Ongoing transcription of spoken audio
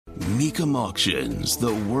Mecum Auctions,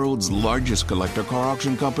 the world's largest collector car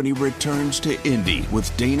auction company, returns to Indy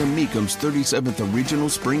with Dana Mecum's 37th Regional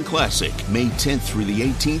Spring Classic, May 10th through the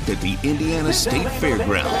 18th at the Indiana State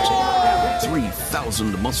Fairgrounds.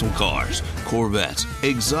 3,000 muscle cars, Corvettes,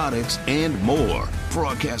 exotics, and more.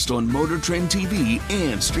 Broadcast on Motor Trend TV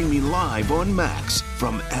and streaming live on Max.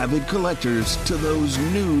 From avid collectors to those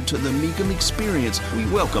new to the Mecum experience, we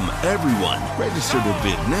welcome everyone. Register to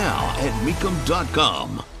bid now at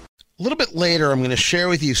Mecum.com. A little bit later, I'm going to share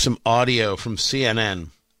with you some audio from CNN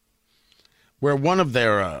where one of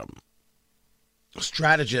their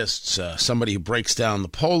strategists, somebody who breaks down the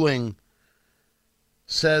polling,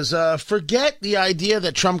 says, forget the idea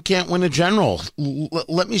that Trump can't win a general.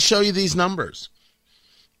 Let me show you these numbers.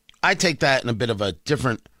 I take that in a bit of a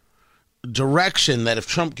different direction, that if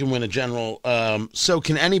Trump can win a general, so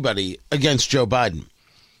can anybody against Joe Biden.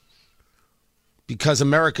 Because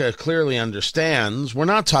America clearly understands, we're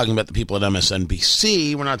not talking about the people at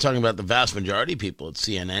MSNBC, we're not talking about the vast majority of people at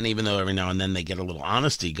CNN, even though every now and then they get a little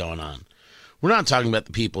honesty going on. We're not talking about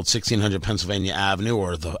the people at 1600 Pennsylvania Avenue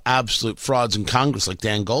or the absolute frauds in Congress like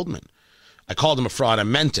Dan Goldman. I called him a fraud, I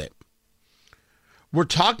meant it. We're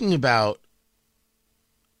talking about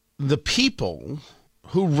the people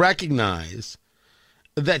who recognize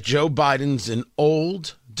that Joe Biden's an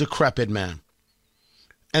old, decrepit man.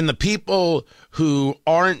 And the people who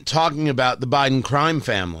aren't talking about the Biden crime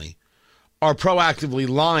family are proactively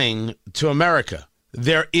lying to America.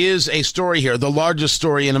 There is a story here, the largest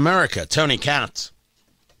story in America. Tony Katz,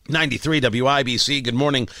 93 WIBC, good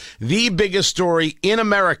morning. The biggest story in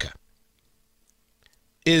America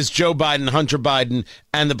is Joe Biden, Hunter Biden,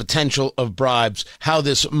 and the potential of bribes, how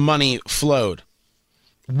this money flowed,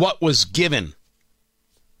 what was given.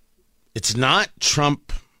 It's not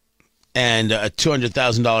Trump and a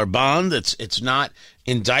 $200,000 bond. It's not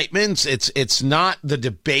indictments. It's not the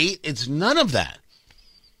debate. It's none of that.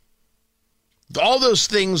 All those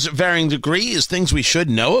things, varying degrees, things we should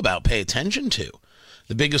know about, pay attention to.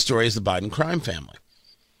 The biggest story is the Biden crime family.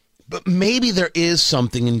 But maybe there is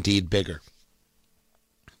something indeed bigger.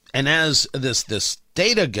 And as this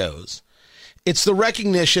data goes, it's the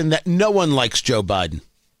recognition that no one likes Joe Biden.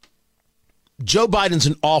 Joe Biden's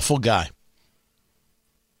an awful guy.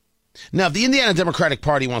 Now, if the Indiana Democratic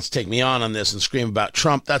Party wants to take me on this and scream about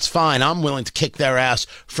Trump, that's fine. I'm willing to kick their ass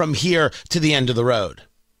from here to the end of the road.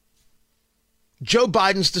 Joe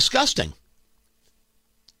Biden's disgusting.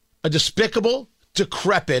 A despicable,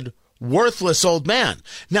 decrepit, worthless old man.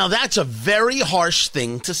 Now, that's a very harsh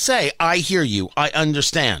thing to say. I hear you. I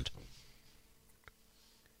understand.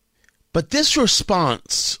 But this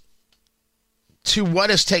response to what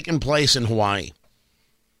has taken place in Hawaii,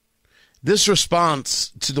 this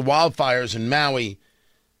response to the wildfires in Maui,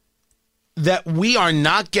 that we are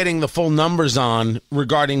not getting the full numbers on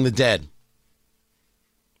regarding the dead.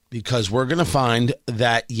 Because we're going to find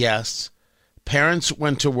that, yes, parents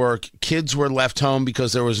went to work, kids were left home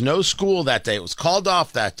because there was no school that day. It was called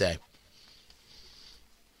off that day.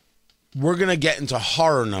 We're going to get into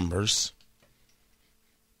horror numbers,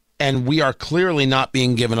 and we are clearly not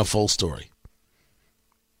being given a full story.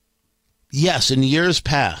 Yes, in years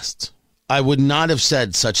past, I would not have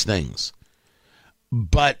said such things.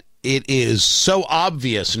 But it is so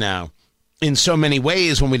obvious now in so many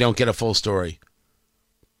ways when we don't get a full story.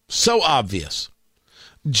 So obvious.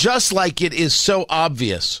 Just like it is so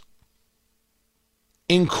obvious,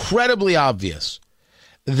 incredibly obvious,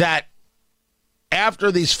 that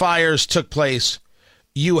after these fires took place,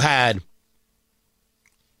 you had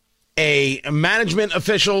a management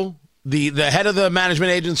official, the head of the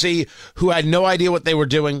management agency, who had no idea what they were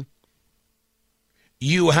doing.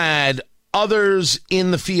 You had others in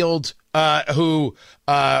the field who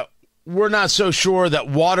were not so sure that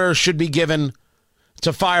water should be given to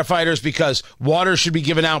firefighters because water should be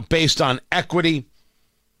given out based on equity.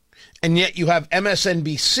 And yet you have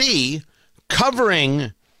MSNBC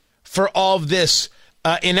covering for all of this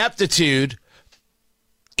ineptitude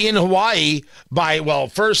in Hawaii by, well,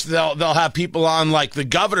 first they'll have people on like the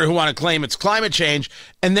governor who want to claim it's climate change,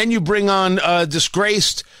 and then you bring on a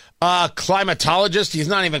disgraced climatologist. He's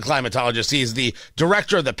not even a climatologist. He's the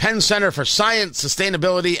director of the Penn Center for Science,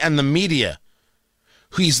 Sustainability, and the Media.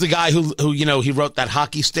 He's the guy who he wrote that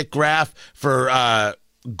hockey stick graph for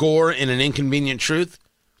Gore in An Inconvenient Truth.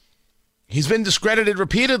 He's been discredited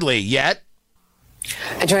repeatedly, yet.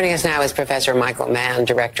 And joining us now is Professor Michael Mann,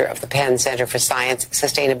 director of the Penn Center for Science,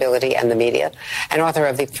 Sustainability, and the Media, and author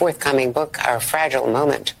of the forthcoming book, Our Fragile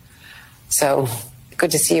Moment. So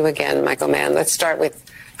good to see you again, Michael Mann. Let's start with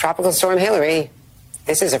Tropical Storm Hillary.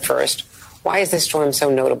 This is a first. Why is this storm so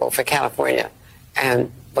notable for California?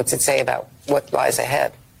 And what's it say about what lies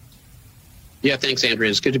ahead? Yeah, thanks, Andrea.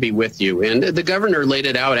 It's good to be with you. And the governor laid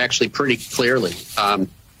it out actually pretty clearly.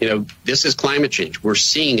 This is climate change. We're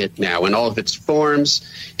seeing it now in all of its forms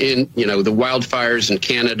in, the wildfires in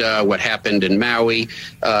Canada, what happened in Maui,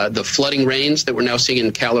 the flooding rains that we're now seeing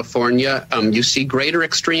in California. You see greater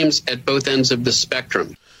extremes at both ends of the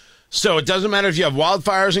spectrum. So it doesn't matter if you have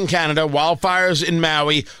wildfires in Canada, wildfires in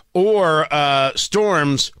Maui, or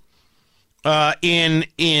storms in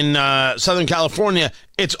Southern California.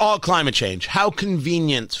 It's all climate change. How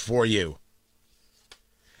convenient for you.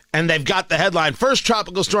 And they've got the headline, first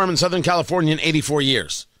tropical storm in Southern California in 84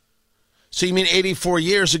 years. So you mean 84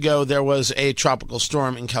 years ago there was a tropical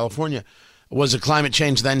storm in California? Was it climate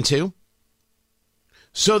change then too?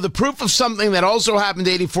 So the proof of something that also happened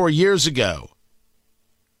 84 years ago,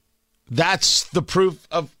 that's the proof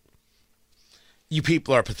of... You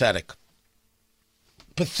people are pathetic.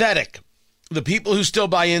 Pathetic. The people who still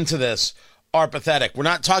buy into this are pathetic. We're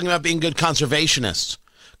not talking about being good conservationists.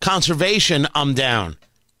 Conservation, I'm down.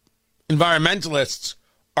 Environmentalists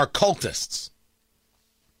are cultists.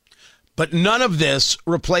 But none of this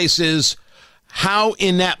replaces how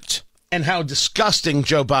inept and how disgusting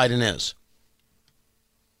Joe Biden is.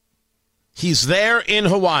 He's there in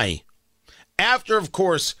Hawaii. After, of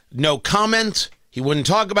course, no comment. He wouldn't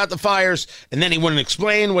talk about the fires, and then he wouldn't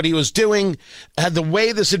explain what he was doing. The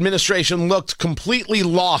way this administration looked completely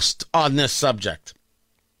lost on this subject.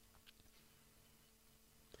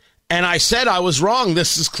 And I said I was wrong.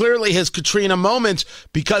 This is clearly his Katrina moment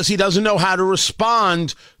because he doesn't know how to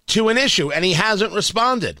respond to an issue, and he hasn't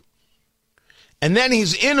responded. And then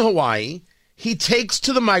he's in Hawaii. He takes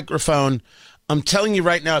to the microphone. I'm telling you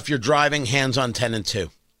right now, if you're driving, hands on 10 and 2.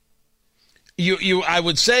 I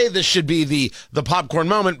would say this should be the popcorn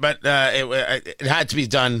moment, but it had to be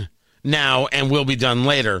done now and will be done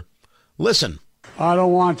later. Listen. I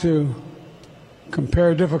don't want to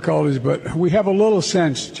compare difficulties, but we have a little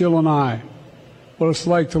sense, Jill and I, what it's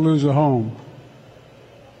like to lose a home.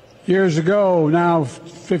 Years ago, now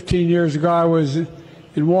 15 years ago, I was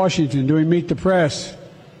in Washington doing Meet the Press.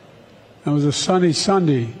 It was a sunny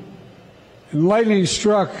Sunday, and lightning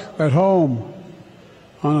struck at home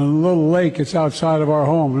on a little lake that's outside of our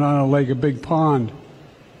home, not a lake, a big pond,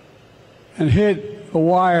 and hit a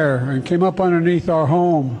wire and came up underneath our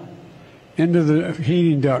home into the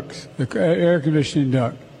heating ducts, the air conditioning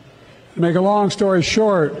duct. To make a long story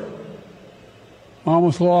short, I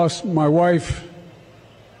almost lost my wife,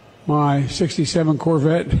 my 67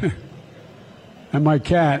 Corvette, and my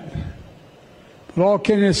cat. But all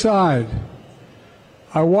kidding aside,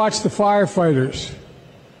 I watched the firefighters,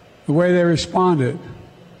 the way they responded.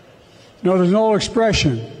 There's an old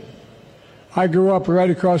expression. I grew up right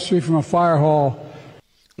across the street from a fire hall.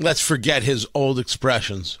 Let's forget his old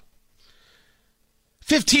expressions.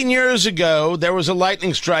 15 years ago, there was a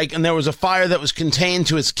lightning strike and there was a fire that was contained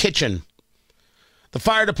to his kitchen. The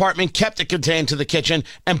fire department kept it contained to the kitchen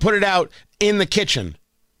and put it out in the kitchen.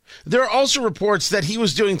 There are also reports that he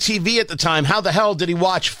was doing TV at the time. How the hell did he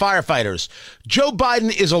watch firefighters? Joe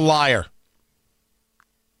Biden is a liar.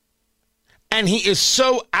 And he is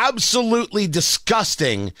so absolutely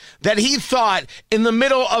disgusting that he thought in the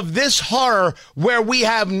middle of this horror where we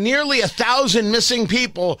have nearly 1,000 missing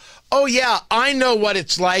people, oh yeah, I know what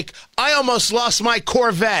it's like. I almost lost my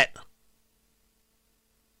Corvette.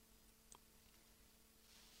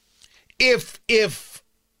 If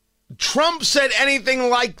Trump said anything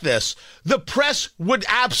like this, the press would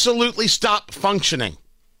absolutely stop functioning.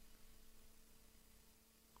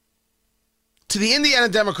 To the Indiana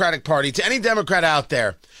Democratic Party, to any Democrat out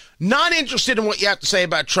there, not interested in what you have to say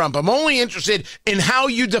about Trump. I'm only interested in how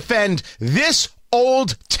you defend this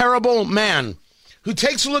old, terrible man who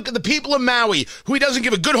takes a look at the people of Maui, who he doesn't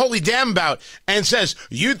give a good holy damn about, and says,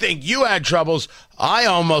 you think you had troubles? I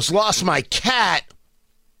almost lost my cat.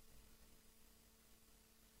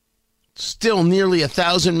 Still nearly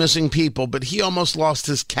 1,000 missing people, but he almost lost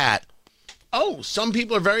his cat. Oh, some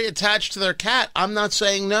people are very attached to their cat. I'm not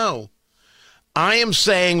saying no. I am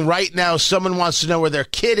saying right now someone wants to know where their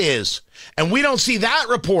kid is, and we don't see that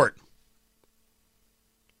report.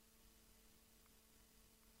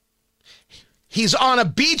 He's on a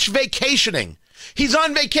beach vacationing. He's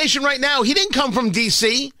on vacation right now. He didn't come from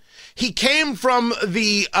D.C. He came from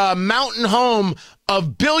the mountain home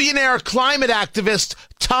of billionaire climate activist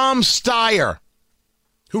Tom Steyer,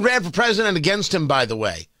 who ran for president against him, by the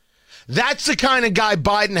way. That's the kind of guy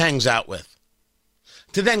Biden hangs out with.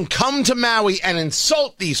 To then come to Maui and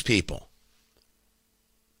insult these people.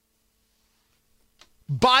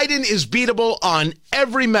 Biden is beatable on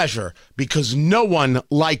every measure because no one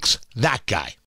likes that guy.